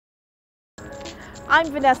I'm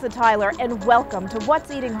Vanessa Tyler, and welcome to What's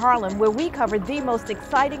Eating Harlem, where we cover the most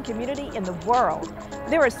exciting community in the world.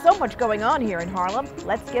 There is so much going on here in Harlem.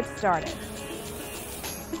 Let's get started.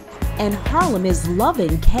 And Harlem is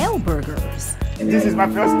loving kale burgers. This is my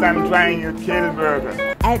first time trying a kale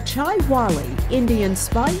burger. At Chai Wali, Indian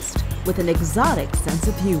spiced with an exotic sense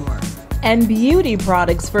of humor. And beauty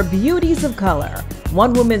products for beauties of color.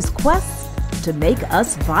 One woman's quest to make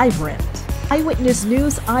us vibrant. Eyewitness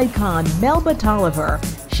News icon Melba Tolliver.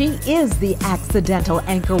 She is the accidental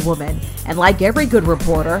anchor woman, and like every good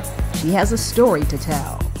reporter, she has a story to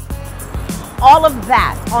tell. All of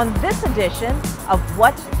that on this edition of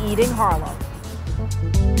What's Eating Harlem.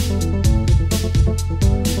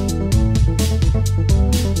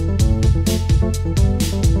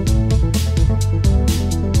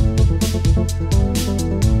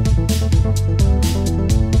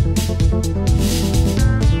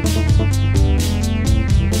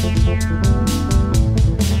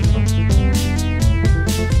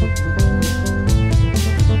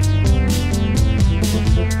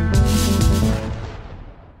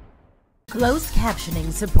 Closed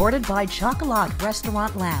captioning supported by Chocolat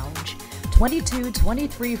Restaurant Lounge,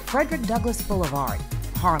 2223 Frederick Douglass Boulevard,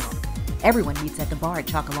 Harlem. Everyone meets at the bar at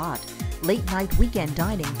Chocolat. Late night weekend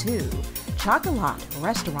dining too. Chocolat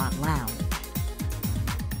Restaurant Lounge.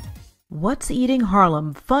 What's Eating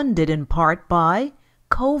Harlem, funded in part by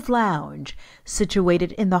Cove Lounge.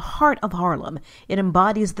 Situated in the heart of Harlem, it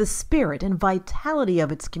embodies the spirit and vitality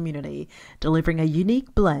of its community, delivering a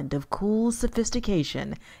unique blend of cool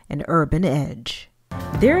sophistication and urban edge.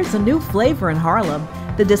 There is a new flavor in Harlem,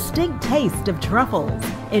 the distinct taste of truffles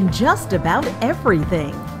in just about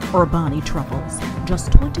everything. Urbani truffles,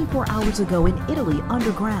 just 24 hours ago in Italy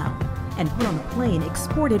underground, and put on a plane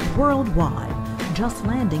exported worldwide, just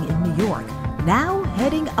landing in New York, now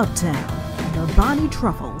heading uptown. Urbani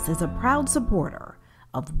Truffles is a proud supporter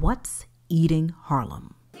of What's Eating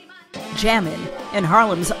Harlem. Jammin' in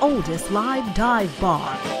Harlem's oldest live dive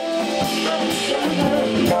bar.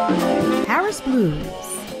 Paris Blues,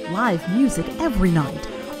 live music every night.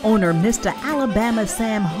 Owner Mr. Alabama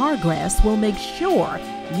Sam Hargrass will make sure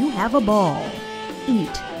you have a ball.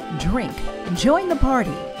 Eat, drink, join the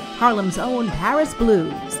party. Harlem's own Paris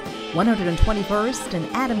Blues, 121st and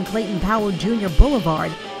Adam Clayton Powell Jr.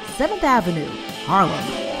 Boulevard, 7th Avenue, Harlem,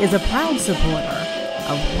 is a proud supporter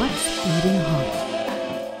of What's Eating Harlem.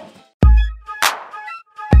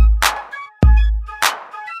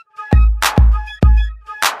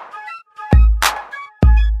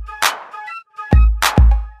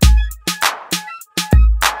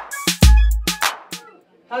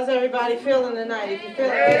 How's everybody feeling tonight? If you feel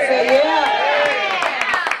it, say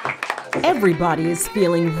yeah. Everybody is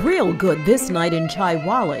feeling real good this night in Chai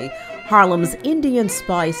Wali, Harlem's Indian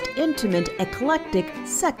spiced, intimate, eclectic,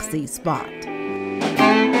 sexy spot.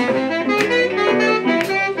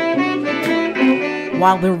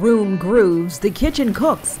 While the room grooves, the kitchen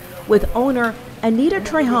cooks, with owner Anita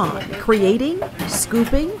Trehan creating,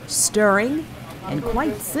 scooping, stirring, and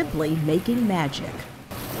quite simply making magic.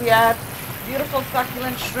 We have beautiful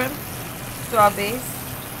succulent shrimp to our base.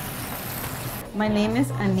 My name is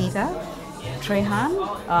Anita Trehan.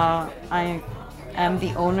 I am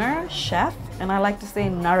the owner, chef, and I like to say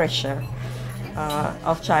nourisher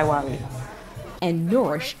of Chai Wali. And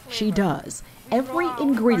nourish she does. Every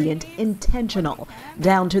ingredient intentional,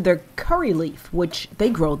 down to their curry leaf, which they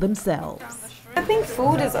grow themselves. I think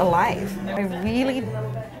food is alive. I really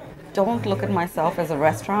don't look at myself as a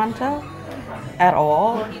restaurateur at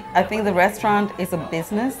all. I think the restaurant is a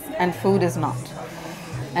business and food is not.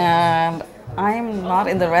 And I'm not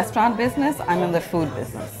in the restaurant business, I'm in the food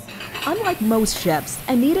business. Unlike most chefs,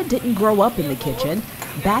 Anita didn't grow up in the kitchen.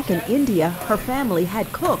 Back in India, her family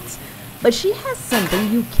had cooks, but she has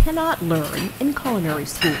something you cannot learn in culinary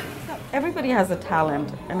school. Everybody has a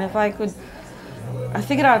talent, and I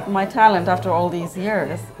figured out my talent after all these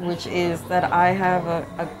years, which is that I have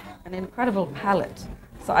an incredible palate.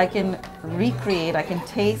 So I can recreate, I can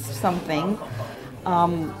taste something,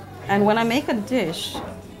 and when I make a dish,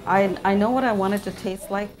 I know what I want it to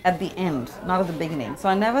taste like at the end, not at the beginning. So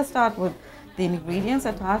I never start with the ingredients,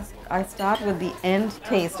 I start with the end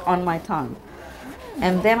taste on my tongue.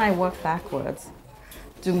 And then I work backwards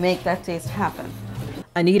to make that taste happen.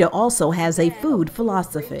 Anita also has a food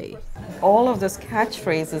philosophy. All of those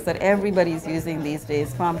catchphrases that everybody's using these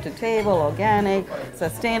days, farm to table, organic,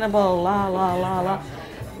 sustainable, la, la, la, la,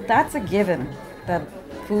 that's a given that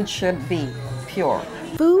food should be pure.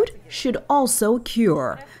 Food should also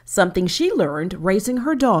cure, something she learned raising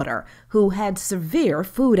her daughter, who had severe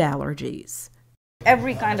food allergies.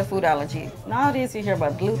 Every kind of food allergy. Nowadays you hear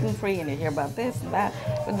about gluten-free and you hear about this and that,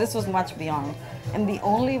 but this was much beyond. And the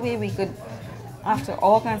only way we could, after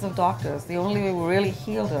all kinds of doctors, the only way we really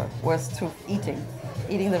healed her was through eating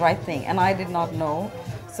the right thing. And I did not know.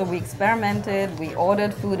 So we experimented, we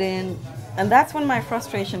ordered food in, and that's when my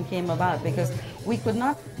frustration came about, because we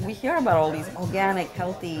hear about all these organic,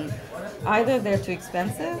 healthy, either they're too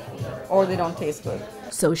expensive or they don't taste good.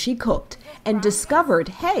 So she cooked and discovered,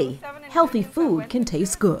 hey, healthy food can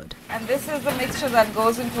taste good. And this is the mixture that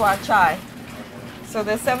goes into our chai. So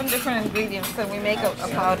there's 7 different ingredients and we make a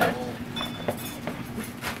powder.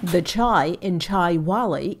 The chai in Chai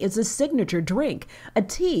Wali is a signature drink, a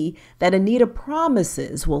tea that Anita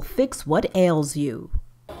promises will fix what ails you.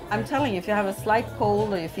 I'm telling you, if you have a slight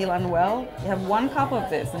cold or you feel unwell, you have 1 cup of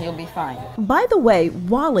this and you'll be fine. By the way,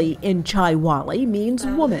 Wali in Chai Wali means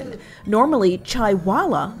woman. Normally, Chai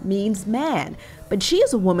Wala means man, but she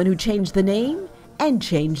is a woman who changed the name and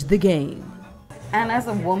changed the game. And as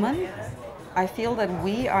a woman, I feel that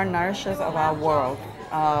we are nourishers of our world.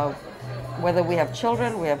 Whether we have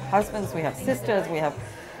children, we have husbands, we have sisters, we have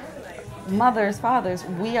mothers, fathers,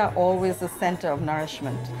 we are always the center of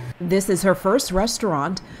nourishment. This is her first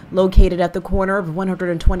restaurant, located at the corner of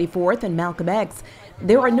 124th and Malcolm X.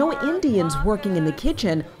 There are no Indians working in the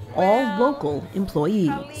kitchen, all local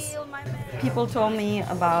employees. People told me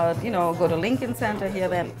about, go to Lincoln Center here,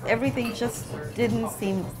 then everything just didn't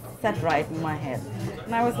seem set right in my head.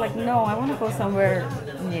 And I was like, no, I want to go somewhere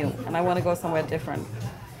new and I want to go somewhere different.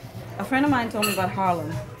 A friend of mine told me about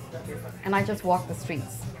Harlem, and I just walked the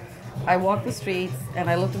streets. I walked the streets and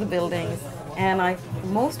I looked at the buildings, and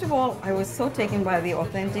most of all, I was so taken by the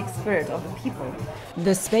authentic spirit of the people.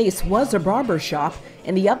 The space was a barber shop.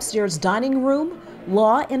 In the upstairs dining room,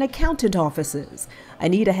 law and accountant offices.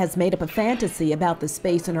 Anita has made up a fantasy about the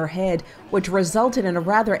space in her head, which resulted in a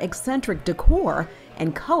rather eccentric decor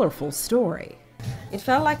and colorful story. It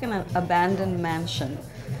felt like an abandoned mansion.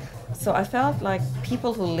 So I felt like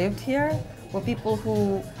people who lived here were people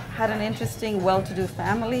who had an interesting, well-to-do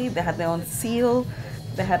family. They had their own seal,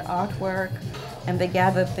 they had artwork, and they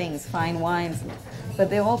gathered things, fine wines, but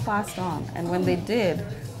they all passed on. And when they did,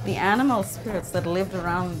 the animal spirits that lived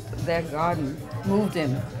around their garden moved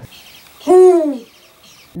in.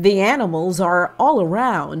 The animals are all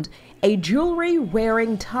around. A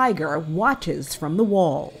jewelry-wearing tiger watches from the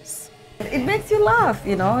walls. It makes you laugh,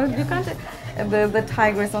 You can't. The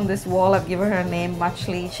tigress on this wall, I've given her a name,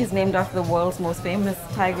 Muchly. She's named after the world's most famous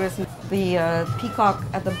tigress. The peacock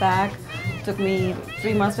at the back took me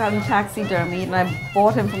 3 months to have him taxidermied, and I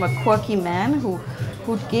bought him from a quirky man who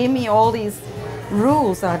gave me all these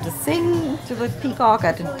rules. I had to sing to the peacock, I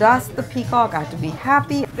had to dust the peacock, I had to be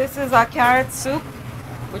happy. This is our carrot soup,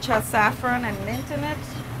 which has saffron and mint in it.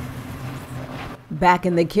 Back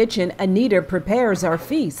in the kitchen, Anita prepares our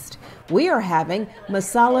feast. We are having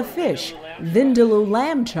masala fish, vindaloo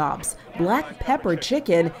lamb chops, black pepper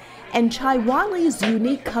chicken, and Chai Wali's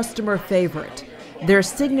unique customer favorite, their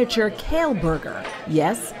signature kale burger.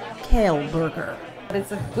 Yes, kale burger.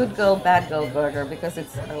 It's a good girl, bad girl burger because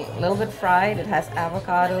it's a little bit fried, it has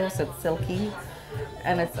avocado, so it's silky,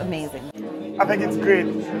 and it's amazing. I think it's great.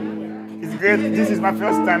 It's great. This is my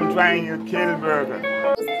first time trying your kale burger.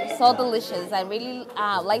 So delicious. I really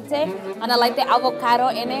liked it, and I like the avocado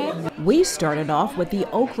in it. We started off with the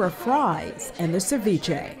okra fries and the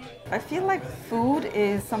ceviche. I feel like food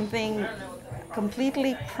is something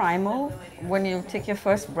completely primal. When you take your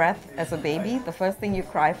first breath as a baby, the first thing you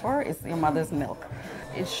cry for is your mother's milk.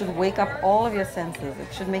 It should wake up all of your senses.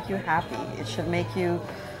 It should make you happy. It should make you,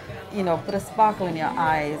 put a sparkle in your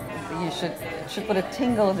eyes. It should put a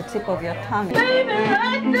tingle at the tip of your tongue. Baby,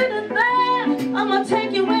 right to the bed, I'ma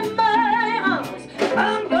take you in my arms.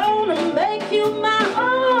 I'm gonna make you my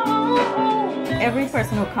own. Every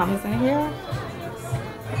person who comes in here,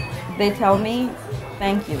 they tell me,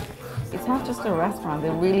 thank you. It's not just a restaurant. They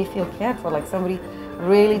really feel cared for, like somebody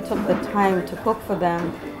really took the time to cook for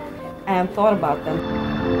them and thought about them.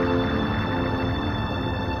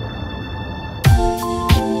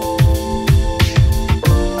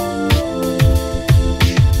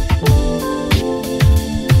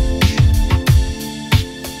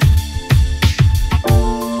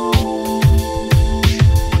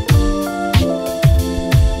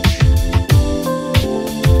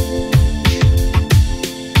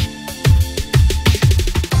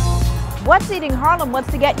 What's Eating Harlem wants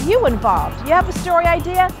to get you involved. You have a story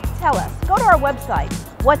idea? Tell us. Go to our website,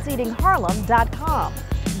 what'seatingharlem.com.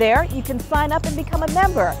 There, you can sign up and become a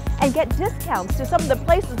member and get discounts to some of the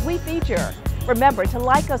places we feature. Remember to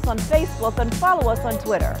like us on Facebook and follow us on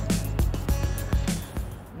Twitter.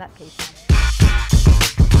 In that case.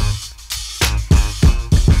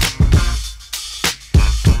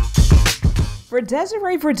 For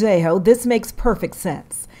Desiree Verdejo, this makes perfect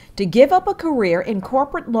sense. To give up a career in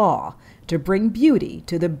corporate law to bring beauty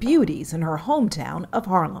to the beauties in her hometown of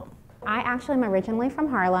Harlem. I actually am originally from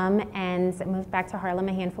Harlem and moved back to Harlem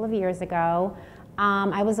a handful of years ago.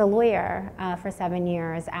 I was a lawyer for 7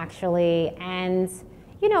 years actually, and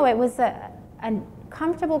you know, it was a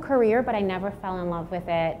comfortable career, but I never fell in love with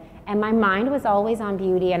it. And my mind was always on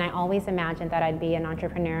beauty, and I always imagined that I'd be an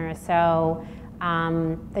entrepreneur. So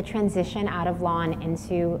the transition out of law and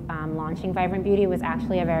into launching Vibrant Beauty was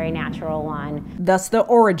actually a very natural one. Thus the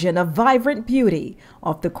origin of Vibrant Beauty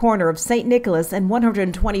off the corner of St. Nicholas and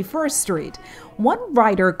 121st Street. One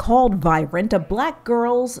writer called Vibrant a black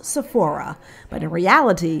girl's Sephora, but in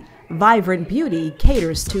reality, Vibrant Beauty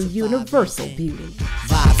caters to universal beauty.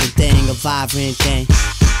 Vibrant thing, a vibrant thing.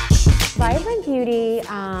 Vibrant Beauty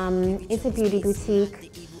is a beauty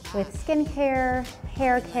boutique with skincare,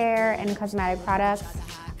 hair care, and cosmetic products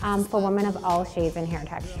for women of all shades and hair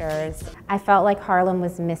textures. I felt like Harlem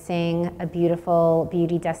was missing a beautiful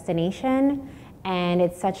beauty destination, and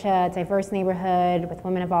it's such a diverse neighborhood with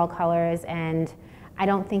women of all colors, and I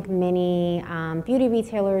don't think many beauty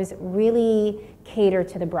retailers really cater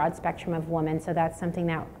to the broad spectrum of women, so that's something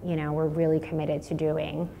that, you know, we're really committed to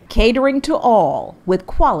doing. Catering to all with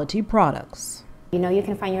quality products. You know, you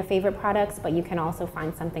can find your favorite products, but you can also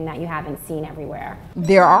find something that you haven't seen everywhere.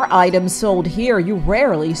 There are items sold here you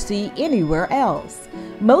rarely see anywhere else,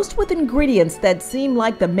 most with ingredients that seem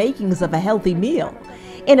like the makings of a healthy meal.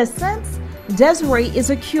 In a sense, Desiree is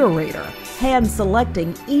a curator,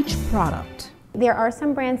 hand-selecting each product. There are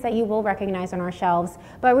some brands that you will recognize on our shelves,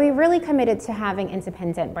 but we're really committed to having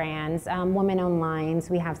independent brands, women-owned lines.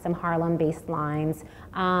 We have some Harlem-based lines,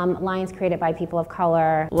 lines created by people of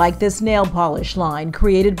color. Like this nail polish line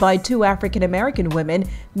created by 2 African-American women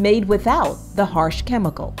made without the harsh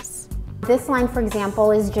chemicals. This line, for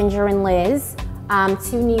example, is Ginger and Liz,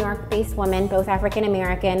 2 New York-based women, both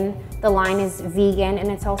African-American. The line is vegan, and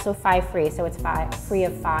it's also 5-free, so it's free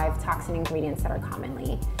of 5 toxin ingredients that are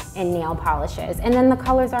commonly in nail polishes. And then the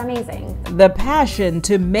colors are amazing. The passion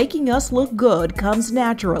to making us look good comes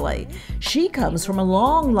naturally. She comes from a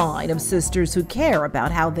long line of sisters who care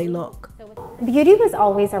about how they look. Beauty was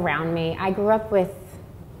always around me. I grew up with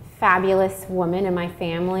fabulous women in my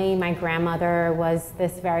family. My grandmother was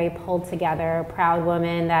this very pulled together, proud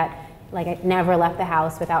woman that I never left the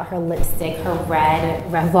house without her lipstick, her red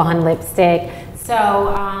Revlon lipstick. So,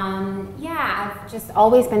 yeah, I've just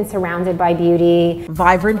always been surrounded by beauty.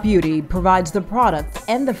 Vibrant Beauty provides the products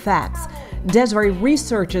and the facts. Desiree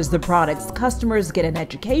researches the products. Customers get an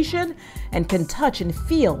education and can touch and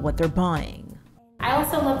feel what they're buying. I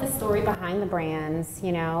also love the story behind the brands.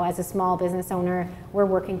 You know, as a small business owner, we're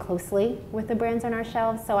working closely with the brands on our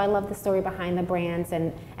shelves, so I love the story behind the brands,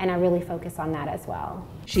 and I really focus on that as well.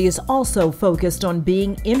 She is also focused on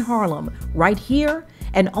being in Harlem, right here,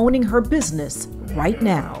 and owning her business right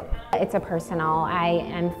now. It's a personal. I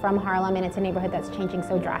am from Harlem, and it's a neighborhood that's changing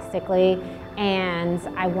so drastically, and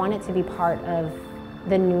I want it to be part of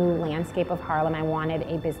the new landscape of Harlem. I wanted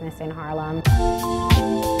a business in Harlem.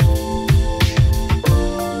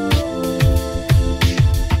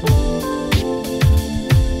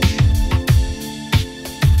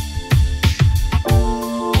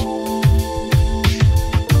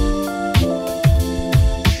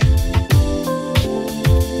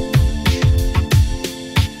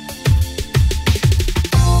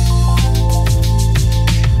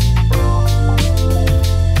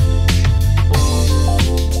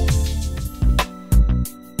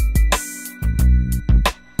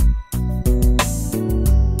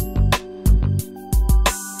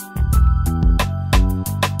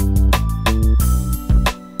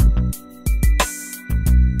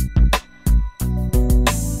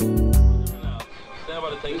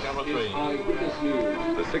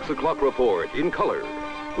 The 6 o'clock report in color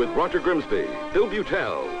with Roger Grimsby, Bill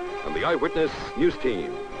Butel, and the Eyewitness News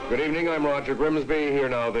Team. Good evening, I'm Roger Grimsby. Here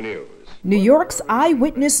now the news. New York's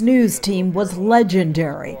Eyewitness News Team was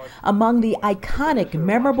legendary. Among the iconic,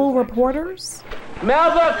 memorable reporters,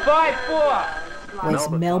 Melba 5-4.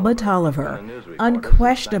 was Melba Tolliver,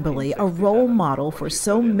 unquestionably a role model for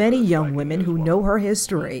so many young women who know her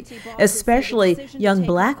history, especially young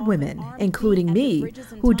black women, including me,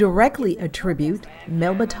 who directly attribute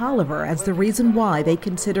Melba Tolliver as the reason why they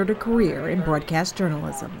considered a career in broadcast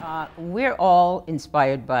journalism. We're all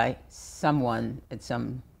inspired by someone at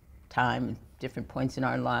some time, different points in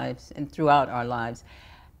our lives and throughout our lives.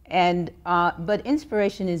 And but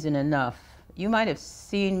inspiration isn't enough. You might have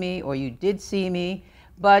seen me, or you did see me,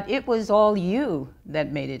 but it was all you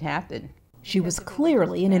that made it happen. She was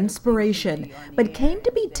clearly an inspiration, but came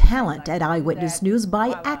to be talent at Eyewitness News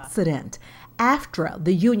by accident. AFTRA,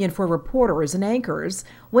 the Union for Reporters and Anchors,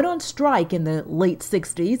 went on strike in the late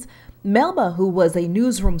 60s. Melba, who was a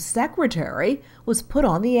newsroom secretary, was put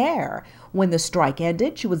on the air. When the strike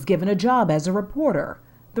ended, she was given a job as a reporter.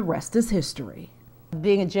 The rest is history.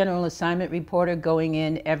 Being a general assignment reporter, going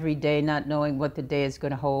in every day, not knowing what the day is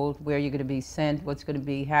going to hold, where you're going to be sent, what's going to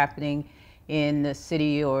be happening in the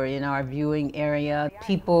city or in our viewing area,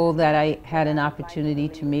 people that I had an opportunity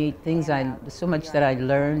to meet, so much that I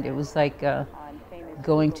learned. It was like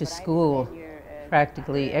going to school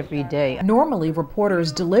practically every day. Normally,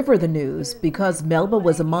 reporters deliver the news. Because Melba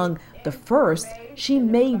was among the first, she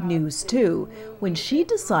made news too, when she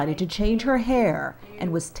decided to change her hair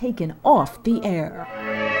and was taken off the air.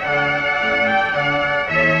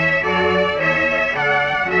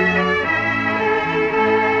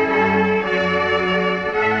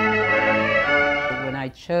 When I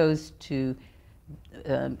chose to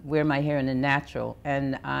wear my hair in a natural,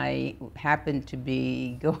 and I happened to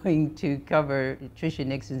be going to cover Tricia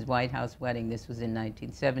Nixon's White House wedding. This was in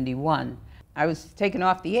 1971. I was taken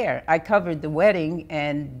off the air. I covered the wedding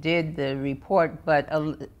and did the report, but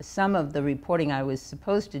some of the reporting I was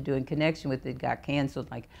supposed to do in connection with it got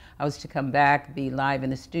canceled. Like, I was to come back, be live in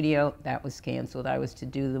the studio, that was canceled. I was to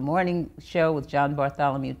do the morning show with John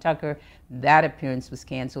Bartholomew Tucker, that appearance was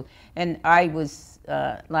canceled. And I was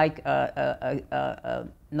like a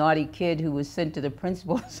naughty kid who was sent to the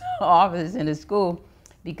principal's office in a school,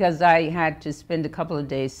 because I had to spend a couple of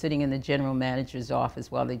days sitting in the general manager's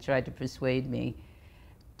office while they tried to persuade me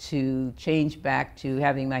to change back to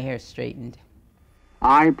having my hair straightened.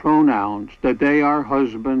 I pronounce that they are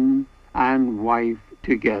husband and wife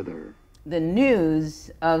together. The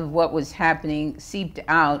news of what was happening seeped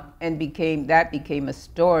out and became a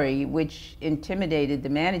story which intimidated the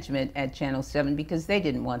management at Channel 7, because they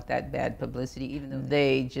didn't want that bad publicity, even though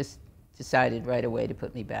they just decided right away to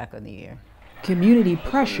put me back on the air. Community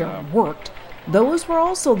pressure worked. Those were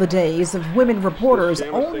also the days of women reporters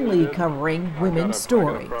only covering women's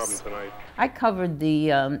stories. I covered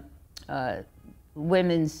the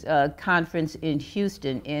women's conference in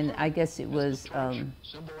Houston, and I guess it was, gosh,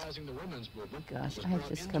 I had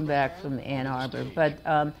just come back from Ann Arbor, but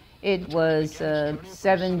it was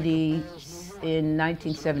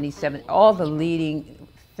 1977. All the leading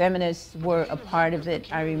feminists were a part of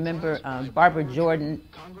it. I remember Barbara Jordan,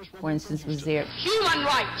 for instance, was there. Human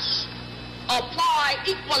rights apply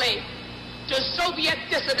equally to Soviet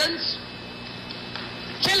dissidents,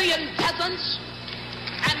 Chilean peasants,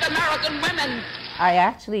 and American women. I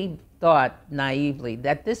actually thought naively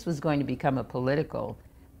that this was going to become a political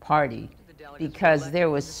party, because there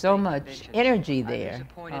was so much energy there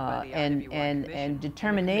and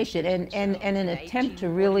determination and an attempt to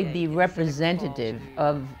really be representative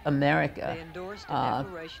of America.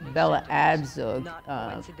 Bella Abzug,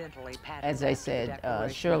 as I said,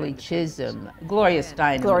 Shirley Chisholm, Gloria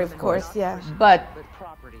Steinem. Gloria, of course, yeah. But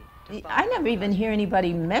I never even hear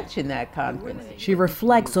anybody mention that conference. She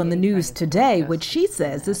reflects on the news today, which she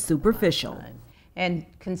says is superficial. And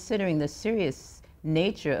considering the serious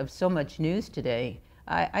nature of so much news today,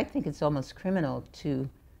 I think it's almost criminal to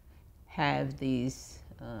have these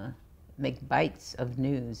make bites of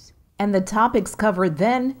news. And the topics covered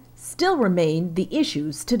then still remain the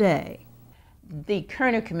issues today. The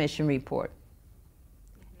Kerner Commission report,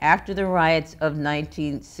 after the riots of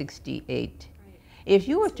 1968. If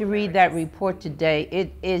you were to read that report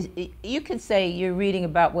today, you could say you're reading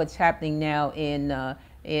about what's happening now in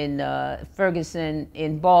Ferguson,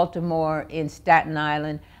 in Baltimore, in Staten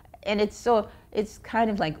Island. And it's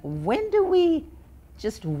kind of like, when do we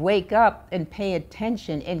just wake up and pay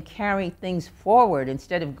attention and carry things forward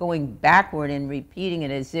instead of going backward and repeating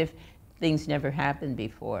it as if things never happened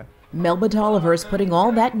before? Melba Tolliver is putting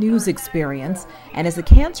all that news experience, and as a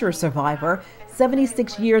cancer survivor,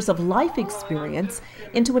 76 years of life experience,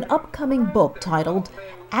 into an upcoming book titled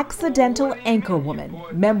Accidental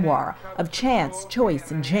Anchorwoman, Memoir of Chance,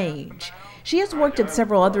 Choice, and Change. She has worked at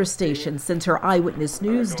several other stations since her eyewitness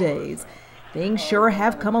news days. Things sure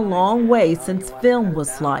have come a long way since film was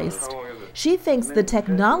sliced. She thinks the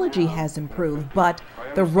technology has improved, but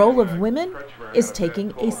the role of women is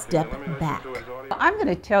taking a step back. I'm going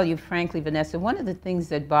to tell you frankly, Vanessa, one of the things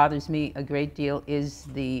that bothers me a great deal is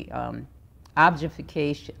the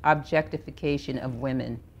objectification of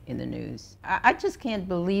women in the news. I just can't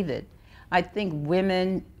believe it. I think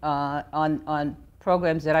women on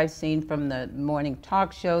programs that I've seen, from the morning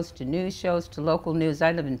talk shows to news shows to local news,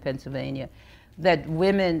 I live in Pennsylvania, that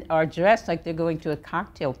women are dressed like they're going to a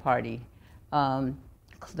cocktail party.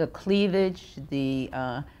 The cleavage, the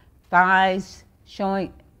thighs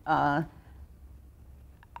showing.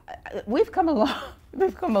 We've come a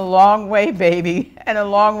We've come a long way, baby, and a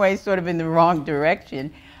long way sort of in the wrong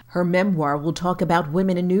direction. Her memoir will talk about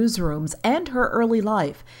women in newsrooms and her early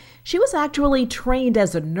life. She was actually trained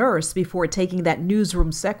as a nurse before taking that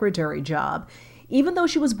newsroom secretary job. Even though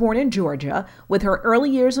she was born in Georgia, with her early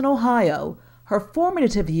years in Ohio, her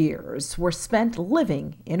formative years were spent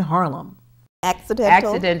living in Harlem.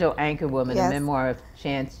 Accidental Anchorwoman, Yes. a memoir of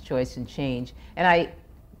chance, choice, and change. And I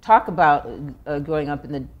talk about growing up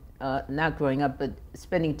in the, not growing up, but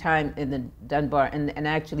spending time in the Dunbar and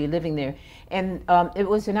actually living there. And it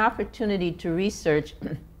was an opportunity to research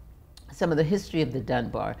some of the history of the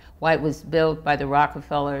Dunbar, why it was built by the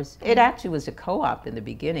Rockefellers. It actually was a co-op in the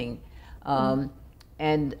beginning.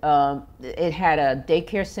 And it had a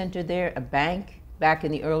daycare center there, a bank back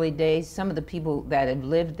in the early days. Some of the people that have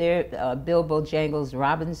lived there, Bill Bojangles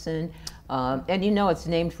Robinson, and you know it's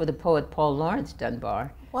named for the poet Paul Laurence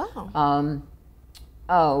Dunbar. Wow.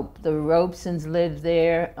 The Robesons lived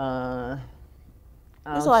there.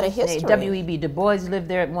 There's a lot of history. W.E.B. Du Bois lived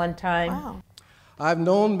there at one time. Wow. I've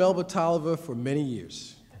known Melba Tolliver for many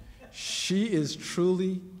years. She is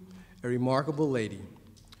truly a remarkable lady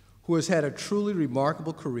who has had a truly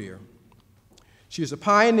remarkable career. She is a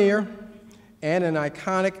pioneer and an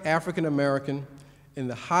iconic African American in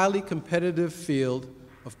the highly competitive field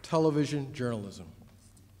of television journalism.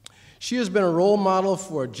 She has been a role model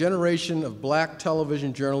for a generation of black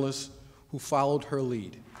television journalists who followed her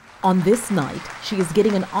lead. On this night, she is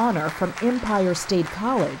getting an honor from Empire State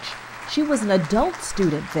College. She was an adult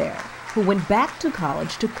student there who went back to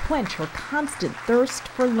college to quench her constant thirst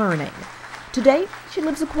for learning. Today, she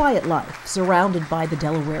lives a quiet life, surrounded by the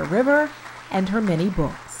Delaware River and her many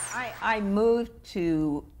books. I moved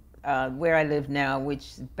to where I live now, which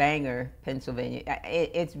is Bangor, Pennsylvania.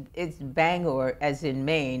 It's Bangor, as in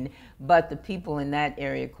Maine, but the people in that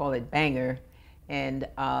area call it Bangor, and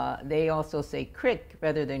they also say crick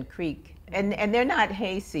rather than creek. And they're not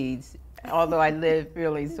hayseeds, although I live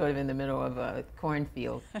really sort of in the middle of a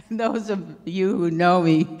cornfield. Those of you who know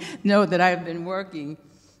me know that I've been working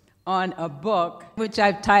on a book which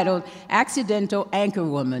I've titled Accidental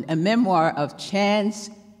Anchorwoman, a memoir of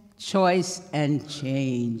chance, choice, and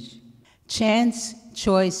change. Chance,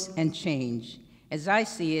 choice, and change. As I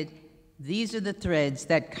see it, these are the threads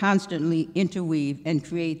that constantly interweave and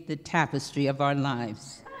create the tapestry of our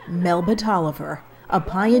lives. Melba Tolliver, a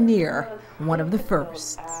pioneer, one of the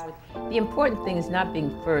first. The important thing is not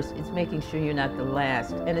being first, it's making sure you're not the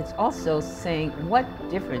last. And it's also saying, what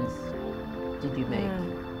difference did you make?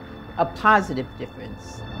 A positive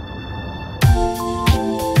difference.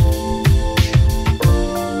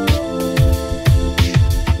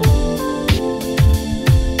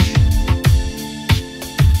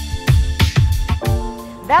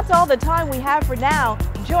 That's all the time we have for now.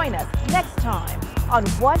 Join us next time on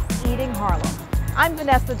What's Eating Harlem. I'm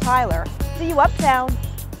Vanessa Tyler. See you uptown.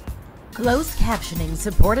 Closed captioning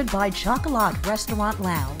supported by Chocolat Restaurant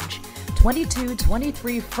Lounge,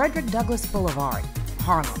 2223 Frederick Douglass Boulevard,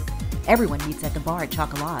 Harlem. Everyone meets at the bar at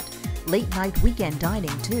Chocolat. Late night weekend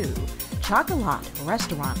dining too. Chocolat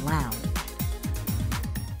Restaurant Lounge.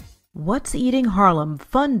 What's Eating Harlem,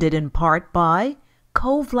 funded in part by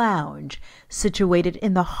Cove Lounge. Situated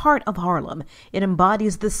in the heart of Harlem, it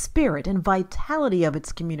embodies the spirit and vitality of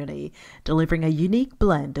its community, delivering a unique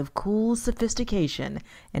blend of cool sophistication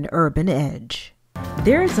and urban edge.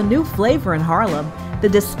 There's a new flavor in Harlem, the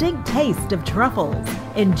distinct taste of truffles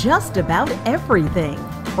in just about everything.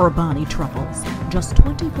 Urbani truffles, just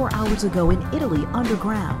 24 hours ago in Italy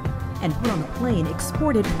underground, and put on a plane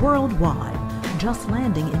exported worldwide, just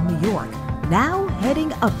landing in New York, now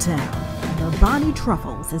heading uptown. Urbani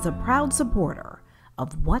Truffles is a proud supporter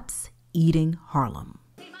of What's Eating Harlem.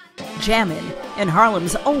 Jammin' in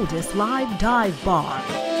Harlem's oldest live dive bar.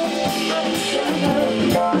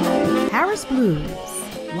 Harris Blues,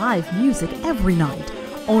 live music every night.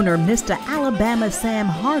 Owner Mr. Alabama Sam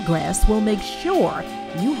Hargrass will make sure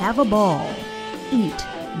you have a ball. Eat,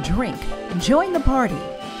 drink, join the party.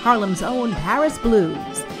 Harlem's own Paris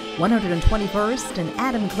Blues, 121st and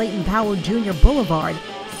Adam Clayton Powell Jr. Boulevard,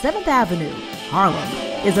 7th Avenue, Harlem,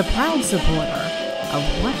 is a proud supporter of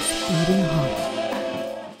What's Eating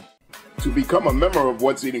Harlem. To become a member of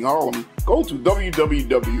What's Eating Harlem, go to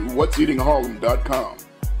www.whatseatingharlem.com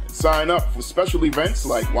and sign up for special events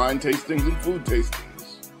like wine tastings and food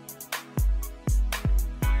tastings.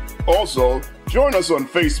 Also, join us on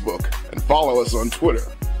Facebook and follow us on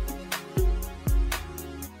Twitter.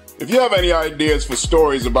 If you have any ideas for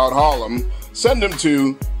stories about Harlem, send them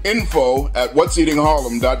to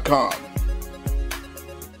info@whatseatingharlem.com.